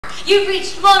You've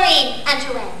reached Maureen and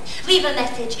Joanne. Leave a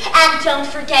message, and don't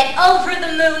forget Over the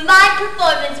Moon, my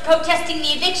performance protesting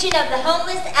the eviction of the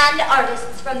homeless and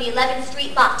artists from the 11th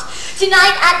Street lot.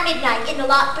 Tonight at midnight in the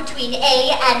lot between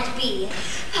A and B.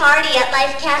 Party at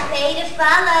Life Cafe to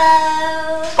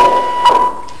follow.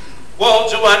 Well,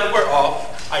 Joanne, we're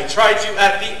off. I tried you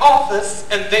at the office,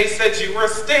 and they said you were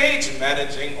stage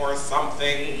managing or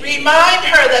something. Remind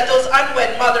her that those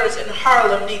unwed mothers in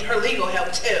Harlem need her legal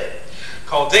help, too.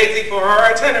 Call Daisy for her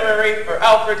itinerary, or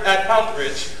Alfred at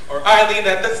Poundbridge, or Eileen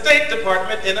at the State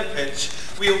Department in a pinch.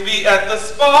 We'll be at the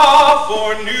spa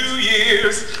for New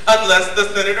Year's, unless the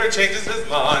senator changes his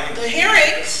mind. The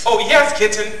hearings? Oh yes,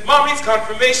 kitten. Mommy's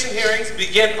confirmation hearings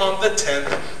begin on the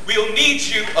 10th. We'll need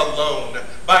you alone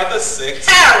by the 6th.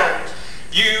 Harold!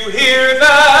 You hear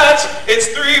that? It's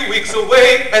 3 weeks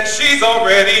away, and she's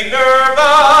already nervous.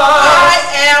 I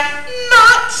am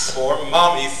not. For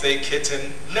Mommy's sake,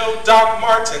 kitten, no Doc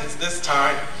Martens this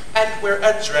time, and wear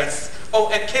a dress. Oh,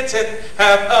 and kitten,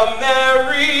 have a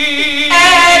merry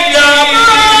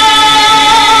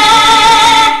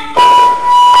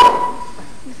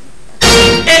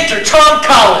Enter Tom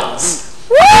Collins.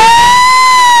 Woo!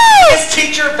 His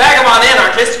teacher, vagabond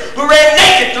anarchist, who ran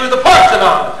naked through the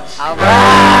Parthenon. All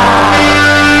right.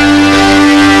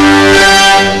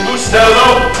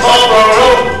 Mustello,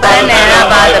 Marlboro,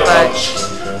 Banana by the bunch.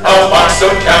 A box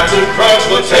of Captain Crunch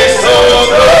will taste so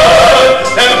good.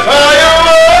 And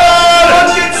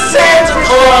firewood, get Santa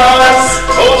Claus.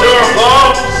 Hold your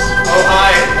applause.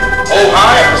 Oh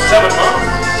hi, for 7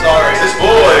 months. Sorry, this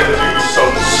boy could use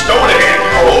some stoning.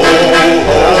 Oh,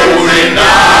 holy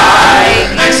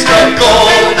night, next to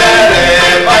gold at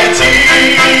MIT.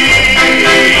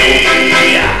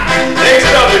 Next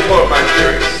up, report my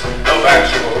theories of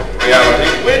actual reality,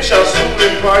 which I'll soon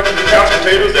impart to the couch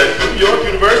potatoes at New York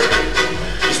University.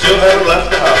 You still haven't left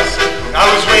the house. I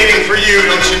was waiting for you,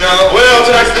 don't you know? Well,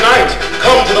 tonight's the night.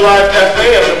 Come to the live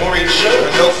cafe after Maureen's show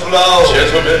and they'll flow.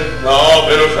 Gentlemen,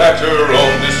 our benefactor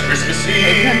on this Christmas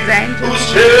Eve, whose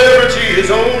charity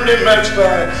is only matched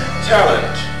by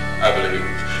talent, I believe.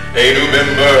 A new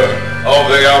member of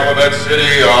the Alphabet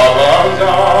City of our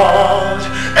God,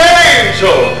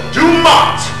 Angel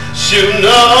Dumont, you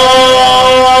know.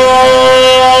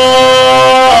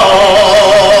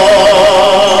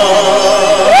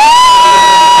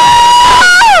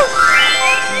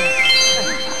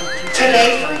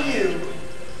 Today for you.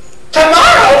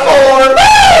 Tomorrow for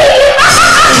me!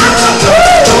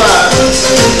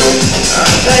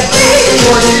 Today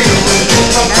for you.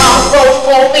 Tomorrow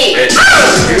for me.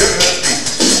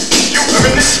 You were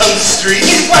in this on the street.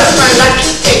 It was my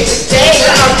lucky day today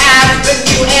on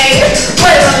Avenue A,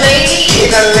 where a lady in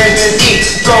a limousine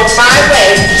drove my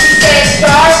way. She said,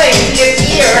 darling, you're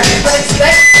here, but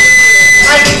expect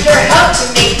I need your help to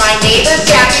make my neighbor's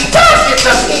happy dog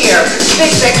disappear.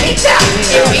 They said, Kita,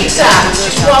 Evita,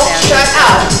 she won't shut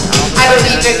up. I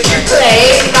believe if you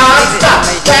play non-stop,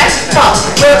 fast talk,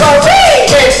 we're gonna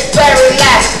read this very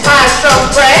last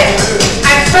high-strung bread.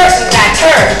 I'm certain that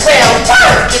her will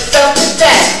work itself to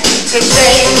death.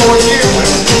 Today for you,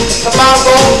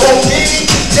 tomorrow for me.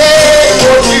 Today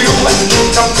for you,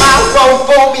 tomorrow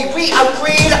for me. We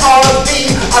agreed on a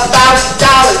fee, $1,000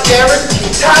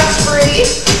 guaranteed, tax-free,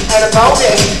 and a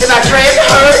bonus if I trim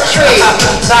her tree.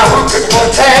 Now who could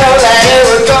foretell that it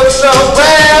would go so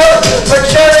well? But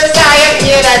sure as I am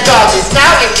here, that dog is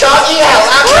now in doggy hell.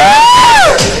 I'm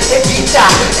Evita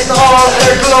in all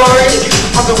her glory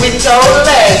on the window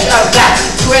ledge of that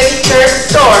 23rd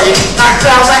story. Knocked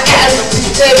down my ass and we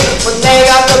did when they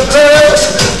got the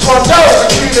blues. Swarmed over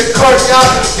to the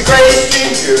courtyard, the greatest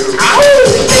thing you.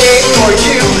 Today for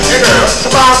you,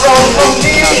 tomorrow for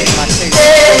me.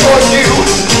 Today for you,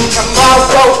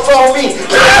 tomorrow for me.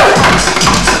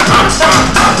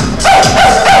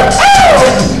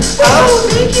 Oh,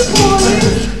 thank you,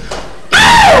 boys.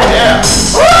 Yeah.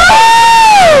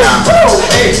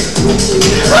 Hey.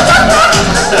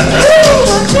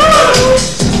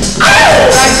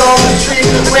 Back on the street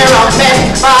where I met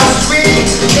my sweet,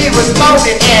 he was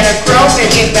moaning and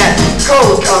a-groaning in that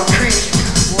cold concrete.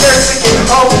 Nursing at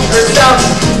home herself,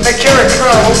 a cure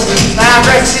chrome. Now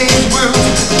rest his wound